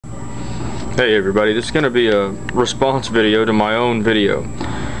Hey everybody, this is going to be a response video to my own video.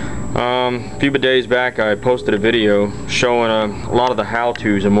 A few days back I posted a video showing a lot of the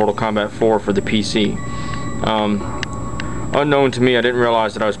how-tos in Mortal Kombat 4 for the PC. Unknown to me, I didn't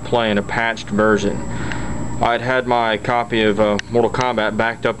realize that I was playing a patched version. I'd had my copy of Mortal Kombat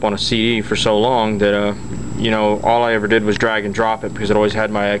backed up on a CD for so long that you know, all I ever did was drag and drop it because it always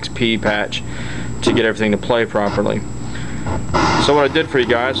had my XP patch to get everything to play properly. So what I did for you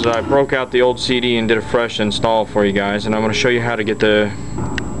guys is I broke out the old CD and did a fresh install for you guys, and I'm going to show you how to get the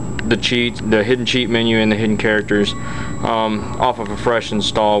hidden cheat menu and the hidden characters off of a fresh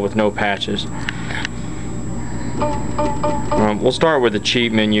install with no patches. We'll start with the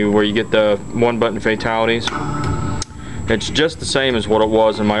cheat menu where you get the one button fatalities. It's just the same as what it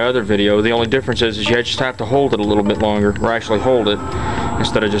was in my other video. The only difference is you just have to hold it a little bit longer, or actually hold it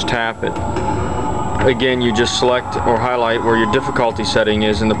instead of just tap it. Again, you just select or highlight where your difficulty setting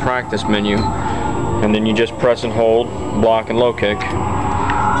is in the practice menu, and then you just press and hold, block and low kick,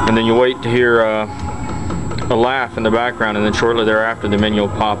 and then you wait to hear a laugh in the background, and then shortly thereafter the menu will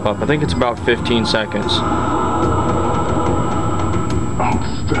pop up. I think it's about 15 seconds.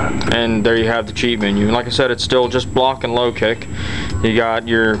 And there you have the cheat menu. And like I said, it's still just block and low kick. You got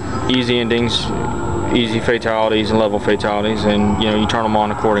your easy endings, easy fatalities, and level fatalities, and you know, you turn them on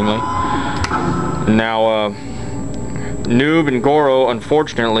accordingly. Now, Noob and Goro,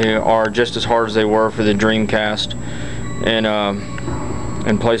 unfortunately, are just as hard as they were for the Dreamcast and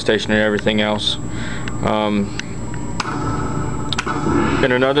PlayStation and everything else.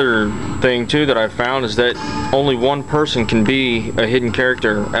 And another thing too that I found is that only one person can be a hidden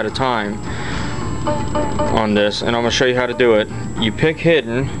character at a time on this, and I'm going to show you how to do it. You pick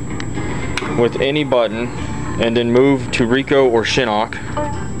hidden with any button and then move to Rico or Shinnok.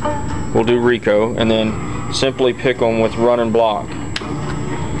 We'll do Rico, and then simply pick them with run and block.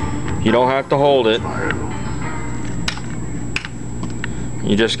 You don't have to hold it.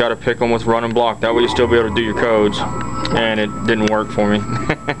 You just got to pick them with run and block. That way you still be able to do your codes. And it didn't work for me.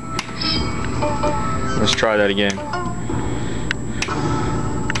 Let's try that again.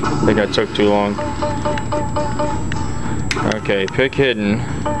 I think I took too long. Okay, pick hidden.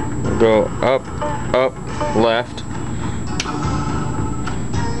 We'll go up, up, left.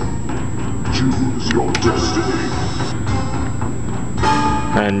 Choose your destiny.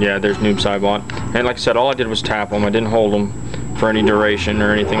 And yeah, there's Noob Saibot. And like I said, all I did was tap them. I didn't hold them for any duration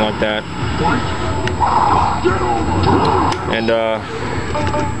or anything like that. And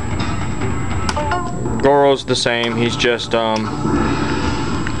Goro's the same. He's just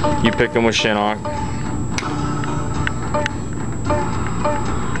you pick him with Shinnok.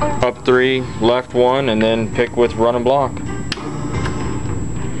 Up 3, left 1, and then pick with run and block.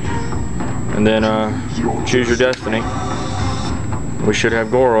 And then choose your destiny. We should have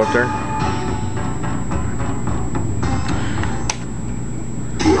Goro up there.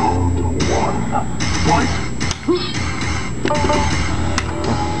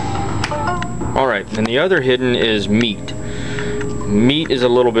 Alright, and the other hidden is meat. Meat is a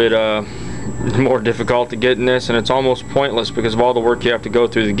little bit more difficult to get in this, and it's almost pointless because of all the work you have to go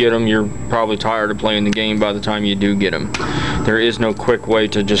through to get them. You're probably tired of playing the game by the time you do get him. There is no quick way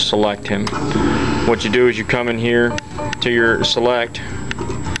to just select him. What you do is you come in here to your select,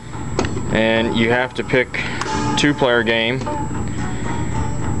 and you have to pick 2-player game,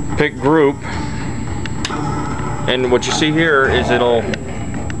 pick group, and what you see here is it'll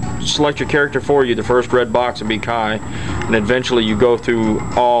select your character for you. The first red box will be Kai, and eventually you go through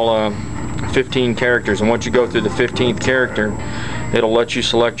all 15 characters, and once you go through the 15th character, it'll let you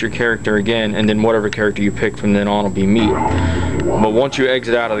select your character again, and then whatever character you pick from then on will be meat. But once you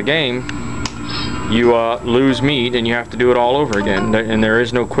exit out of the game, you lose meat, and you have to do it all over again, and there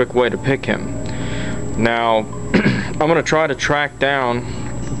is no quick way to pick him. Now I'm going to try to track down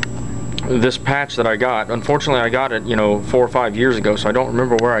this patch that I got. Unfortunately, I got it, you know, 4 or 5 years ago, so I don't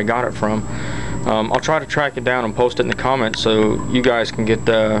remember where I got it from. I'll try to track it down and post it in the comments so you guys can get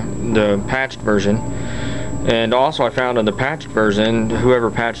the patched version. And also, I found in the patched version, whoever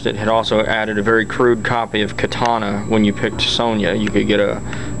patched it had also added a very crude copy of Katana. When you picked Sonya, you could get a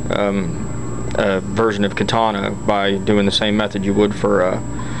version of Katana by doing the same method you would for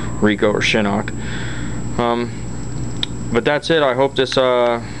Rico or Shinnok. But that's it. I hope this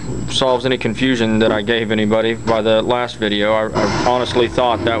solves any confusion that I gave anybody by the last video. I honestly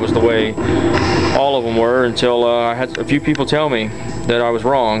thought that was the way all of them were until I had a few people tell me that I was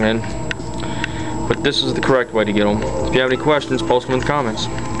wrong. But this is the correct way to get them. If you have any questions, post them in the comments.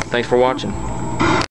 Thanks for watching.